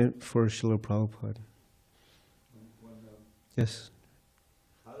put in it for Srila Prabhupada. Yes.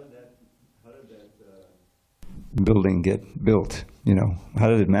 How did that building get built? How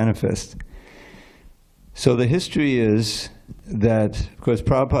did it manifest? So the history is that, of course,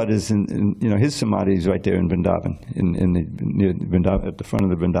 Prabhupada is his samadhi is right there in Vrindavan, near Vrindavan, at the front of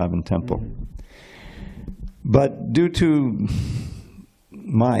the Vrindavan temple. Mm-hmm. But due to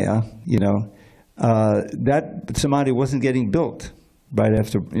Maya, that samadhi wasn't getting built right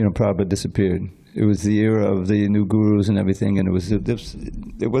after Prabhupada disappeared. It was the era of the new gurus and everything, and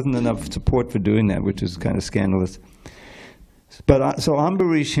there wasn't enough support for doing that, which is kind of scandalous. But so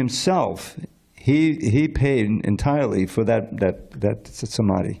Ambarish himself, he paid entirely for that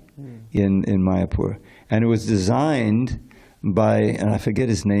samadhi in Mayapur, and it was designed by, and I forget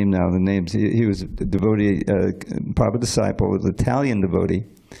his name now. He was a devotee, Prabhupada disciple, an Italian devotee,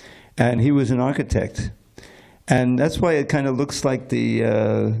 and he was an architect. And that's why it kind of looks like the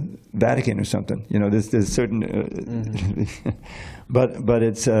Vatican or something. There's certain, but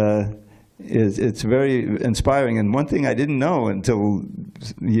it's very inspiring. And one thing I didn't know until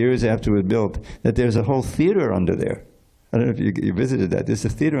years after it was built, that there's a whole theater under there. I don't know if you visited that. There's a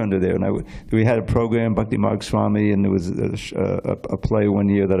theater under there, and we had a program, Bhakti Marg Swami, and there was a play one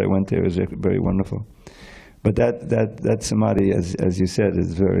year that I went there. It was very wonderful. But that samadhi, as you said,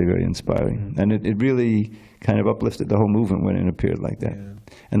 is very, very inspiring, and it really kind of uplifted the whole movement when it appeared like that. Yeah.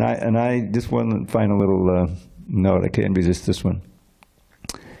 And I just want to find a little note. I can't resist this one.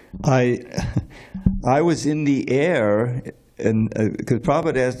 I was in the air, and because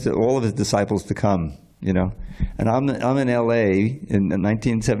Prabhupada asked all of his disciples to come, and I'm in L.A. in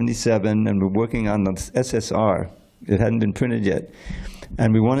 1977, and we're working on the SSR. It hadn't been printed yet.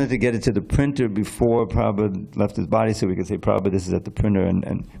 And we wanted to get it to the printer before Prabhupada left his body so we could say, Prabhupada, this is at the printer,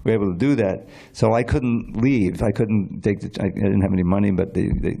 and we were able to do that. So I couldn't leave. I couldn't take I didn't have any money, but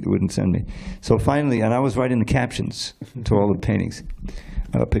they wouldn't send me. So finally, and I was writing the captions to all the paintings,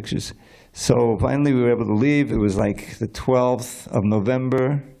 pictures. So finally we were able to leave. It was like the 12th of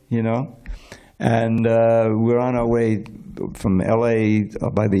November, and we're on our way from LA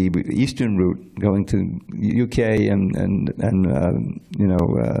by the eastern route, going to UK and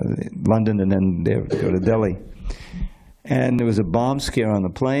London, and then go to Delhi. And there was a bomb scare on the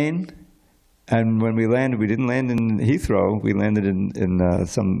plane. And when we landed, we didn't land in Heathrow. We landed in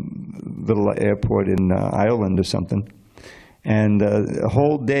some little airport in Ireland or something. And a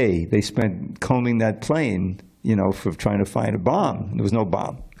whole day they spent combing that plane, for trying to find a bomb. There was no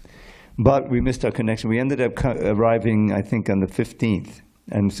bomb. But we missed our connection. We ended up arriving, I think, on the 15th.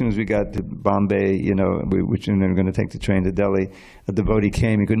 And as soon as we got to Bombay, and then we were going to take the train to Delhi, a devotee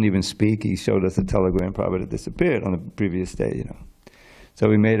came. He couldn't even speak. He showed us a telegram. Prabhupada had disappeared on the previous day, So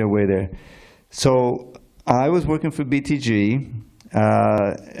we made our way there. So I was working for BTG,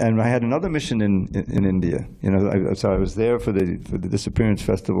 And I had another mission in India. So I was there for the Disappearance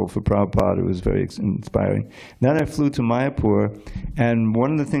Festival for Prabhupada. It was very inspiring. Then I flew to Mayapur, and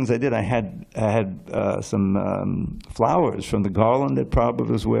one of the things I did, I had some flowers from the garland that Prabhupada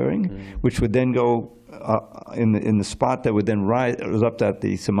was wearing, which would then go in the spot that would then rise up at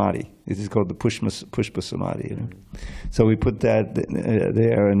the samadhi. This is called the Pushpa Samadhi. So we put that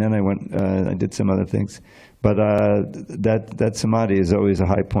there, and then I went. I did some other things. But that samadhi is always a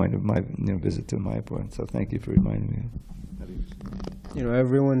high point of my visit to Mayapur. So thank you for reminding me.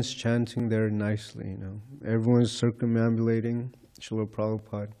 Everyone's chanting there nicely. Everyone's circumambulating Srila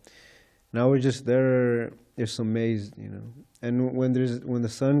Prabhupada. Now we're just there, just amazed. And when the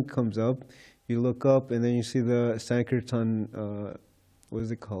sun comes up, you look up and then you see the Sankirtan. What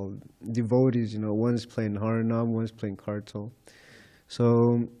is it called? Devotees. One's playing Haranam, one's playing Kartal.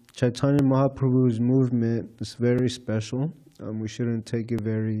 So Chaitanya Mahaprabhu's movement is very special. We shouldn't take it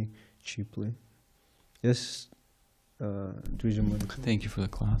very cheaply. Yes, Dvijamani. Thank you for the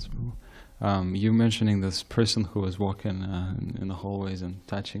class, Prabhu. You mentioning this person who was walking in the hallways and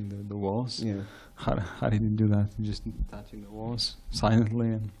touching the walls. Yeah. How did you do that? Just touching the walls silently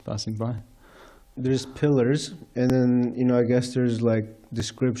and passing by? There's pillars, and then I guess there's like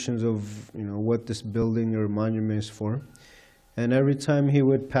descriptions of what this building or monument is for. And every time he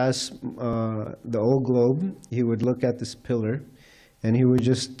would pass the old globe, he would look at this pillar, and he would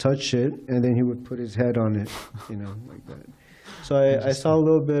just touch it, and then he would put his head on it, like that. So I saw a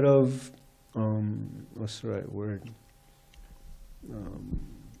little bit of, what's the right word?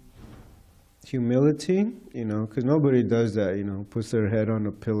 Humility, because nobody does that, puts their head on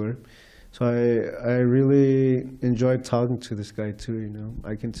a pillar. So I really enjoyed talking to this guy too,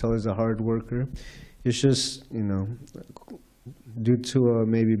 I can tell he's a hard worker. It's just, due to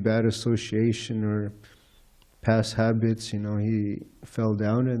maybe bad association or past habits, he fell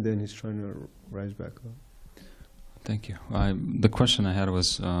down and then he's trying to rise back up. Thank you. The question I had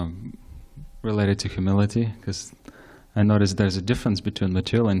was related to humility, because I noticed there's a difference between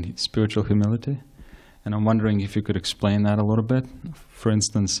material and spiritual humility. And I'm wondering if you could explain that a little bit. For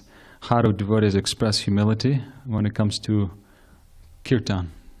instance, how do devotees express humility when it comes to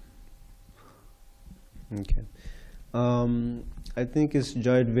kirtan? Okay. I think it's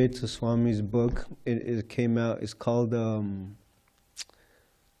Jayadvaita Swami's book. It came out. It's called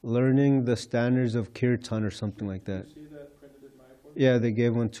Learning the Standards of Kirtan or something like that. Did you see that printed in Mayapur? Yeah, they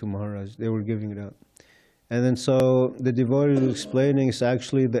gave one to Maharaj. They were giving it out. And then so the devotee was explaining it's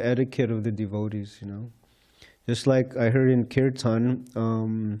actually the etiquette of the devotees, Just like I heard in Kirtan,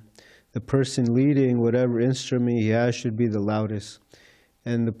 the person leading whatever instrument he has should be the loudest.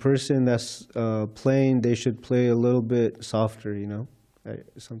 And the person that's playing, they should play a little bit softer,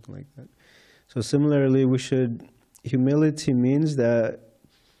 something like that. So similarly, humility means that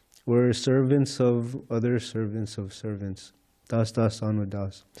we're servants of other servants of servants. Das das anu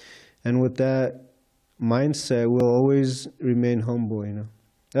das. And with that mindset, we'll always remain humble,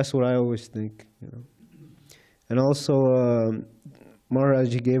 That's what I always think, And also,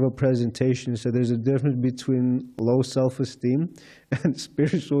 Maharaj gave a presentation, so there's a difference between low self-esteem and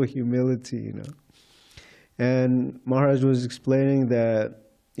spiritual humility, And Maharaj was explaining that,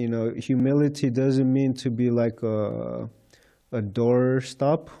 humility doesn't mean to be like a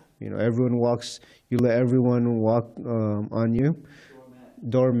doorstop. Everyone walks, you let everyone walk on you.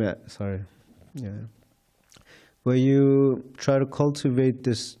 Doormat, sorry. Yeah. But you try to cultivate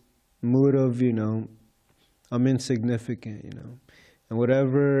this mood of, I'm insignificant, And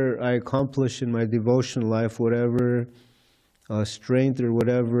whatever I accomplish in my devotion life, whatever strength or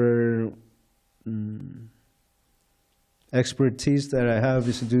whatever expertise that I have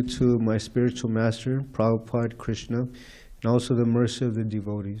is due to my spiritual master, Prabhupada, Krishna, and also the mercy of the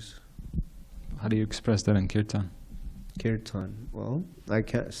devotees. How do you express that in kirtan? Kirtan. Well, I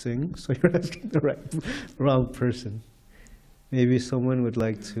can't sing, so you're asking the wrong person. Maybe someone would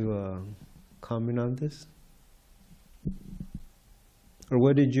like to comment on this? Or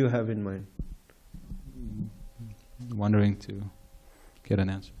what did you have in mind? Wondering to get an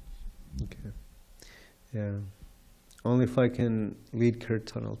answer. Okay. Yeah. Only if I can lead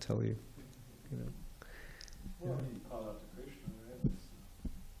kirtan, I'll tell you. Well, you call out to Krishna, right?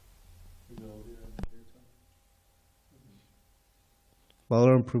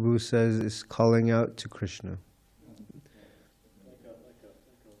 Balaram Prabhu says it's calling out to Krishna. Like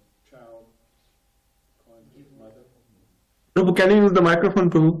a child calling to his mother. Prabhu, can you use the microphone,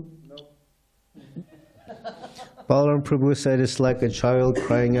 Prabhu? No. Balaram Prabhu said it's like a child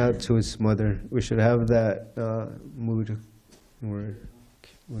crying out to his mother. We should have that mood when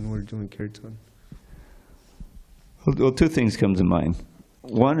we're doing kirtan. Well, two things come to mind.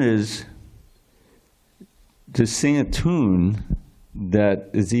 One is to sing a tune that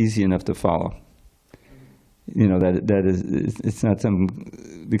is easy enough to follow. You know, that is, it's not some,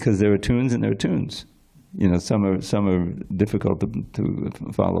 because there are tunes and there are tunes. You know, some are difficult to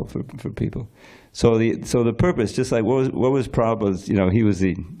follow for people. So the purpose, just like what was Prabhupada's, you know, he was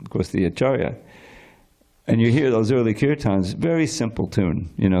of course the Acharya. And you hear those early kirtans, very simple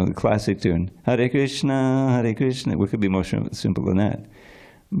tune, you know, the classic tune. Hare Krishna, what could be more simple than that?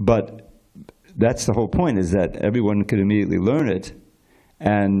 But that's the whole point, is that everyone could immediately learn it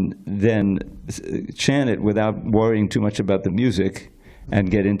and then chant it without worrying too much about the music and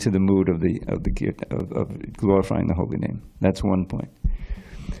get into the mood of glorifying the holy name. That's one point.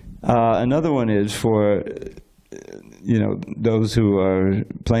 Another one is for, you know, those who are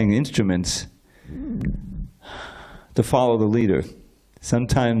playing instruments, to follow the leader.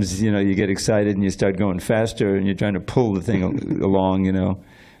 Sometimes, you know, you get excited and you start going faster and you're trying to pull the thing along, you know.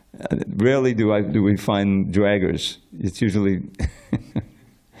 Rarely do we find draggers. It's usually...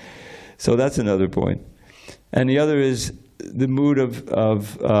 So that's another point. And the other is the mood of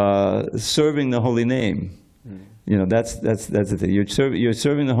serving the holy name. You know, that's the thing. You're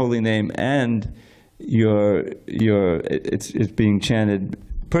serving the holy name, and it's being chanted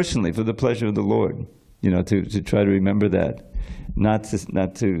personally for the pleasure of the Lord. You know, to try to remember that, not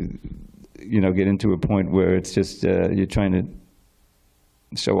to you know, get into a point where it's just you're trying to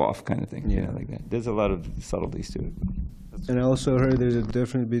show off kind of thing. Yeah. You know, like that. There's a lot of subtleties to it. And I also heard there's a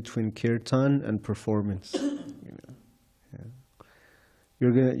difference between kirtan and performance. You know,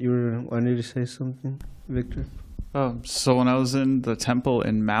 yeah. You were wanting to say something, Victor? So when I was in the temple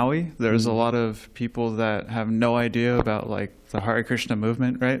in Maui, there's a lot of people that have no idea about like the Hare Krishna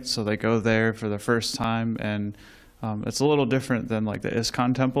movement, right? So they go there for the first time, and it's a little different than like the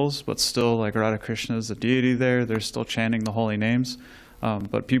ISKCON temples, but still like Radha Krishna is the deity there. They're still chanting the holy names.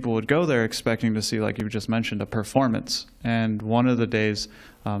 But people would go there expecting to see, like you just mentioned, a performance. And one of the days,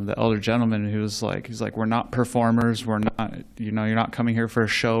 the elder gentleman he's like, we're not performers. We're not, you know, you're not coming here for a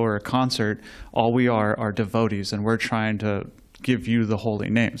show or a concert. All we are devotees, and we're trying to give you the holy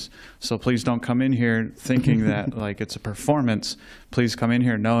names. So please don't come in here thinking that like it's a performance. Please come in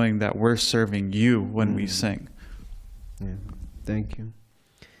here knowing that we're serving you when we sing. Yeah, thank you.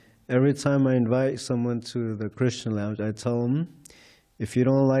 Every time I invite someone to the Krishna Lounge, I tell them, if you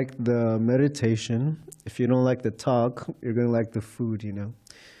don't like the meditation, if you don't like the talk, you're going to like the food, you know.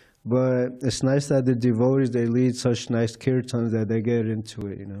 But it's nice that the devotees, they lead such nice kirtans that they get into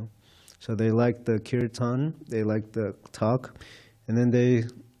it, you know. So they like the kirtan, they like the talk, and then they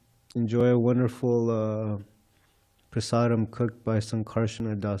enjoy a wonderful prasadam cooked by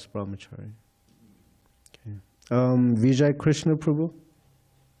Sankarsana Das Brahmachari. Okay. Vijay Krishna Prabhu?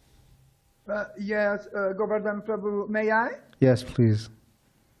 Yes, Govardhan Prabhu, may I? Yes, please.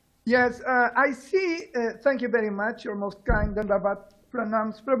 Yes, I see, thank you very much, your most kind Dandavat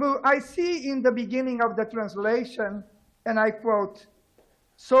pranams. Prabhu, I see in the beginning of the translation, and I quote,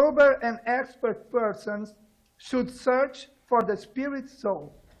 sober and expert persons should search for the spirit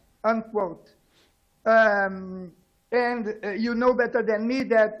soul, unquote. And you know better than me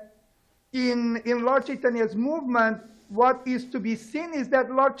that in Lord Chaitanya's movement, what is to be seen is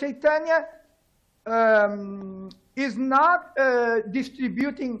that Lord Chaitanya is not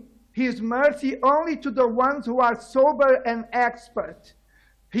distributing his mercy only to the ones who are sober and expert.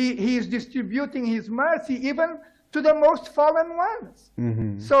 He is distributing his mercy even to the most fallen ones.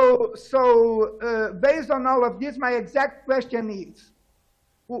 Mm-hmm. So based on all of this, my exact question is,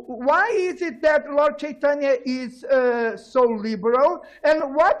 why is it that Lord Chaitanya is so liberal,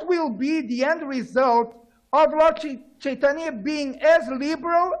 and what will be the end result of Lord Chaitanya being as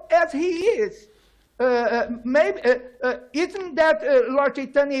liberal as he is? Maybe isn't that Lord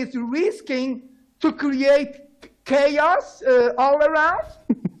Chaitanya is risking to create chaos all around?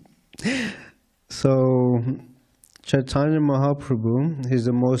 So Chaitanya Mahaprabhu, he's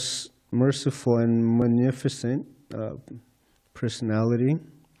the most merciful and magnificent personality,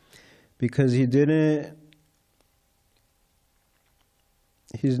 because he's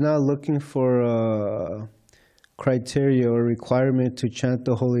not looking for criteria or requirement to chant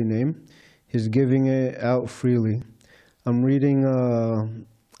the holy name. He's giving it out freely. I'm reading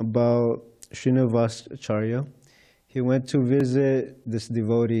about Srinivasacharya. He went to visit this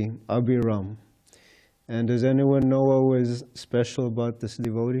devotee, Abhiram. And does anyone know what was special about this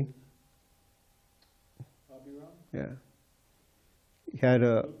devotee? Abhiram? Yeah. He had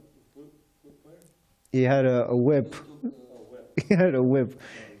a whip. He had a whip.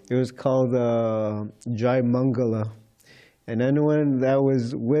 It was called Jai Mangala. And anyone that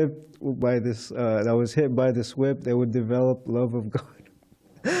was whipped by this, that was hit by this whip, they would develop love of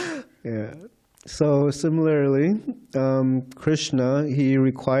God. Yeah. So similarly, Krishna, he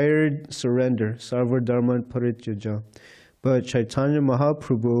required surrender, sarva dharman parityaja. But Chaitanya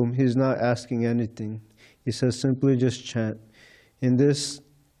Mahaprabhu, he's not asking anything. He says simply just chant. In this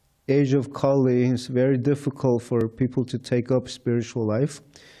age of Kali, it's very difficult for people to take up spiritual life.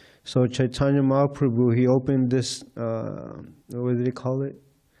 So Chaitanya Mahaprabhu, he opened this, what did he call it?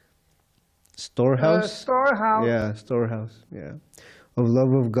 Storehouse? Storehouse. Yeah, storehouse, yeah, of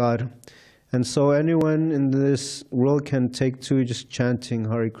love of God. And so anyone in this world can take to just chanting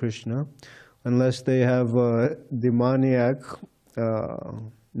Hare Krishna, unless they have a demoniac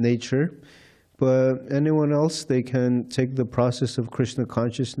nature. But anyone else, they can take the process of Krishna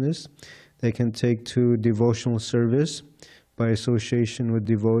consciousness. They can take to devotional service by association with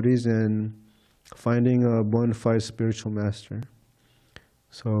devotees and finding a bona fide spiritual master.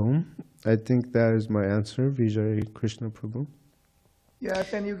 So I think that is my answer, Vijay Krishna Prabhu.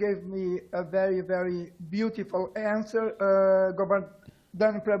 Yes, and you gave me a very, very beautiful answer,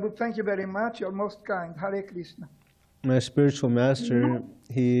 Govardhana Prabhu. Thank you very much. You're most kind. Hare Krishna. My spiritual master,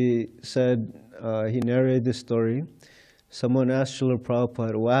 he said, he narrated this story. Someone asked Srila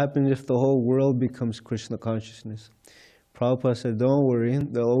Prabhupada, what happens if the whole world becomes Krishna consciousness? Prabhupada said, don't worry,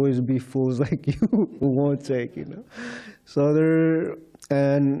 there'll always be fools like you who won't take, you know. So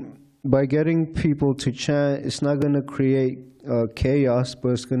and by getting people to chant, it's not going to create chaos, but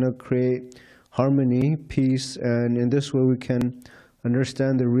it's going to create harmony, peace, and in this way we can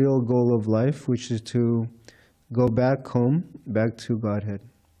understand the real goal of life, which is to go back home, back to Godhead.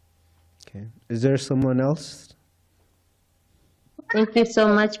 Okay. Is there someone else? Thank you so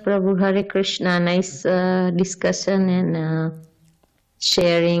much, Prabhu. Hare Krishna. Nice discussion and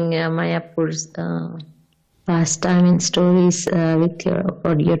sharing Mayapur's pastime and stories with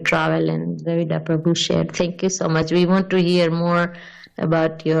your travel, and Dravida Prabhu shared. Thank you so much. We want to hear more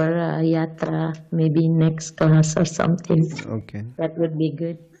about your yatra, maybe next class or something. Okay. That would be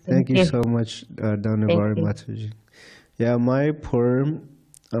good. Thank you so much, Dhanavar Mataji. Yeah, my poor,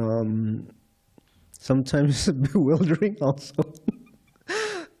 sometimes it's bewildering also,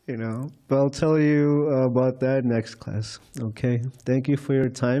 you know, but I'll tell you about that next class, okay? Thank you for your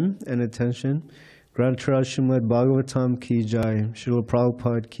time and attention. Granth Srimad Bhagavatam ki jai, Srila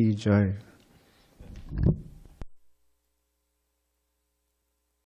Prabhupada ki jai.